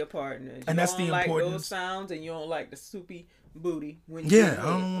for your partner. And that's the importance. You don't like those sounds, and you don't like the soupy booty when I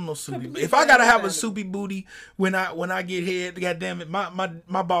don't want no soupy booty. If I gotta have a soupy booty when I get head, goddamn it,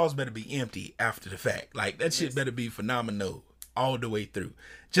 my balls better be empty after the fact. Like that shit better be phenomenal all the way through.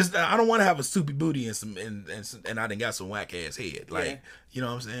 Just I don't want to have a soupy booty and I done got some whack ass head. Like you know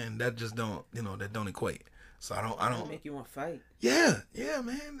what I'm saying? That just don't that don't equate. So I don't make you want to fight. Yeah,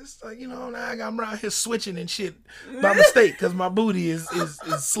 man. It's like now I'm around here switching and shit by mistake because my booty is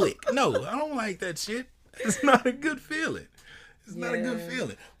slick. No, I don't like that shit. It's not a good feeling. It's not a good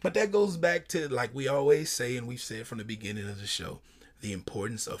feeling. But that goes back to, like we always say, and we've said from the beginning of the show, the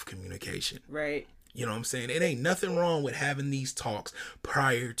importance of communication. Right. You know what I'm saying? It ain't nothing wrong with having these talks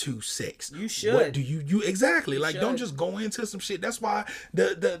prior to sex. You should. What do you exactly? Like, don't just go into some shit. That's why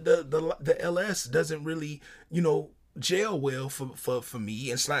the LS doesn't really, gel well for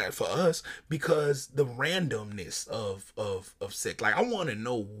me and for us, because the randomness of sex. Like, I want to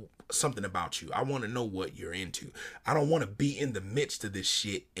know something about you. I want to know what you're into. I don't want to be in the midst of this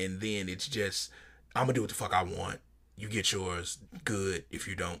shit and then it's just I'm gonna do what the fuck I want. You get yours, good. If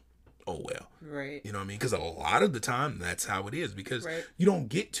you don't, oh well. Right. You know what I mean? Because a lot of the time that's how it is, because you don't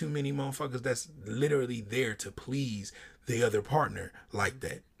get too many motherfuckers that's literally there to please the other partner like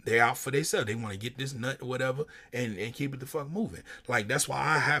that. They're out for themselves. They want to get this nut or whatever and keep it the fuck moving. Like, that's why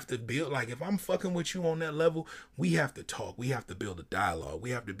I have to build, like, if I'm fucking with you on that level, we have to talk. We have to build a dialogue. We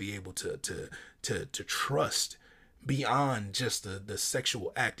have to be able to trust beyond just the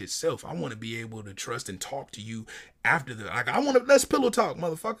sexual act itself. I want to be able to trust and talk to you after let's pillow talk,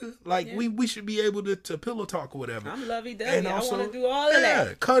 motherfucker. Like, we should be able to pillow talk or whatever. I'm lovey-dovey. I want to do all of that.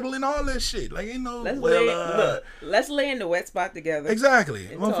 Yeah, cuddling, all that shit. Like, let's lay in the wet spot together. Exactly.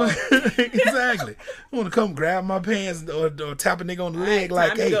 Exactly. I want to come grab my pants or tap a nigga on the leg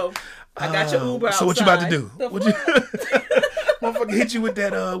like, hey, I got your Uber outside. So what you about to do? Motherfucker hit you with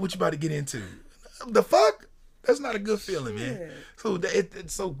that, what you about to get into? The fuck? That's not a good feeling, man.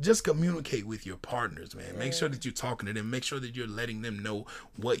 So just communicate with your partners, man. Make sure that you're talking to them. Make sure that you're letting them know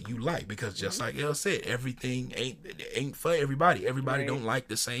what you like, because just like Elle said, everything ain't for everybody. Everybody don't like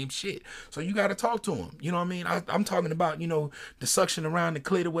the same shit. So you got to talk to them. You know what I mean? I'm talking about, the suction around the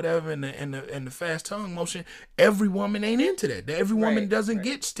clit or whatever and the fast tongue motion. Every woman ain't into that. Every woman doesn't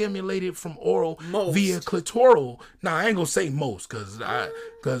get stimulated from oral via clitoral. Now, I ain't gonna say most, because I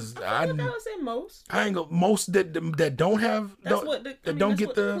would say most. I ain't gonna most that don't have don't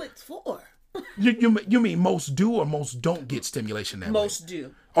get the clit's for. You mean most do or most don't get stimulation that most way?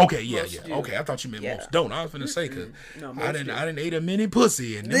 Do. Okay, yeah. Okay, I thought you meant most don't. I was gonna say because I didn't ate a mini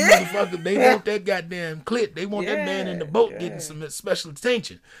pussy, and them motherfuckers they want that goddamn clit. They want that man in the boat getting some special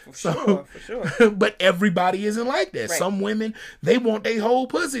attention. For sure. But everybody isn't like that. Right. Some women they want their whole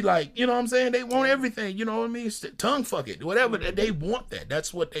pussy, like you know what I'm saying. They want everything. You know what I mean? Tongue fuck it, whatever. They want that.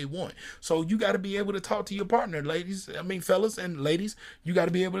 That's what they want. So you got to be able to talk to your partner, ladies. I mean, fellas and ladies. You got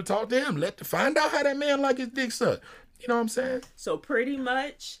to be able to talk to him. Find out how that man like his dick sucked. You know what I'm saying? So pretty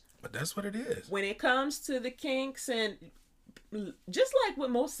much. But that's what it is. When it comes to the kinks and just like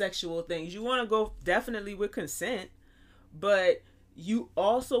with most sexual things, you want to go definitely with consent, but you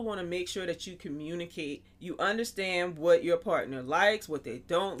also want to make sure that you communicate. You understand what your partner likes, what they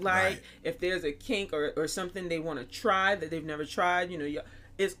don't like. Right. If there's a kink or something they want to try that they've never tried,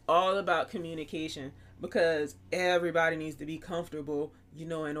 it's all about communication because everybody needs to be comfortable,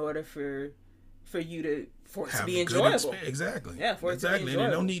 in order for you to to be enjoyable. Exactly. Yeah, for it to be enjoyable.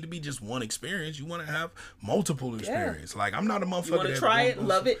 And it don't need to be just one experience. You want to have multiple experiences. Like I'm not a motherfucker. You want to try it,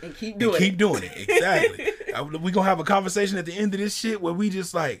 love it, and keep doing it. Keep doing it. Exactly. We're gonna have a conversation at the end of this shit where we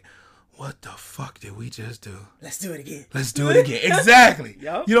just like, what the fuck did we just do? Let's do it again. Exactly.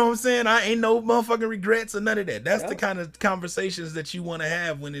 Yep. You know what I'm saying? I ain't no motherfucking regrets or none of that. That's the kind of conversations that you want to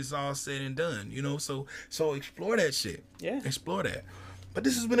have when it's all said and done. So explore that shit. Yeah. Explore that. But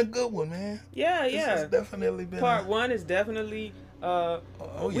this has been a good one, man. Yeah. This has definitely been. Part 1 is definitely. I'm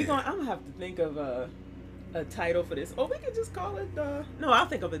gonna have to think of a title for this. Or we could just call it. No, I'll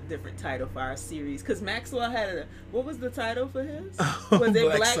think of a different title for our series. Cause Maxwell had what was the title for his? Was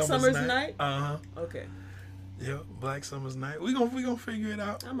it Black Summer's Night? Okay. Yeah, Black Summer's Night. We gonna figure it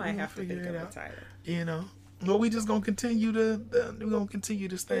out. I might have to think of a title. Well, we just gonna continue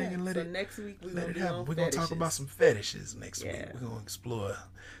this thing and let it. Next week let it happen. We're gonna talk about some fetishes next week. We're gonna explore,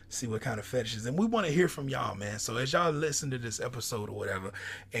 see what kind of fetishes, and we want to hear from y'all, man. So as y'all listen to this episode or whatever,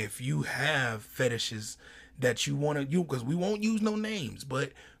 if you have fetishes that you want to because we won't use no names,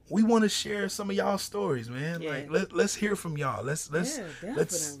 but we want to share some of y'all stories, man. Yeah. Like let's hear from y'all. Let's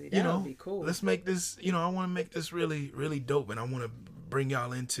be cool. Let's make this. I want to make this really really dope, and I want to bring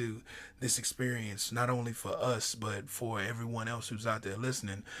y'all into this experience not only for us but for everyone else who's out there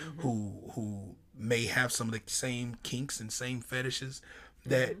listening who may have some of the same kinks and same fetishes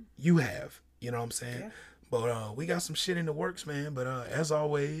that you have, you know what I'm saying? But we got some shit in the works, man. But as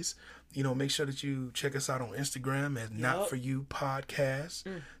always, make sure that you check us out on Instagram at Not For You Podcast.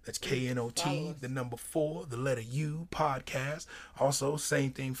 That's KNOT, the number 4, the letter U podcast. Also,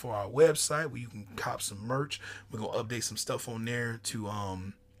 same thing for our website where you can cop some merch. We're gonna update some stuff on there to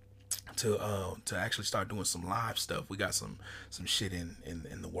actually start doing some live stuff. We got some shit in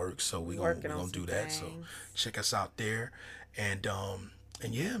the works, so we're gonna do that. Things. So check us out there, and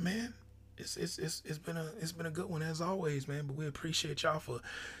yeah, man, it's been a good one as always, man. But we appreciate y'all for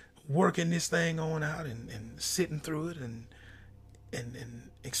working this thing on out and sitting through it and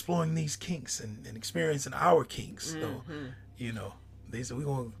exploring these kinks and experiencing our kinks. So they said we're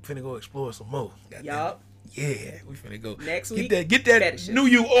finna go explore some more. Yup. Yeah, we finna go next week. Get that new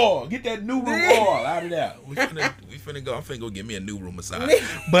you all. Get that new room all out of that. We finna go. I'm finna go get me a new room massage.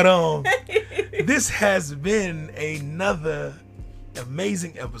 But this has been another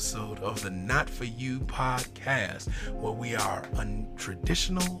amazing episode of the Not For You podcast, where we are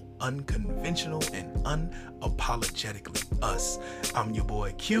untraditional, unconventional, and unapologetically us. I'm your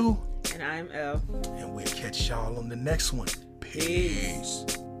boy Q. And I'm L. And we'll catch y'all on the next one. Peace.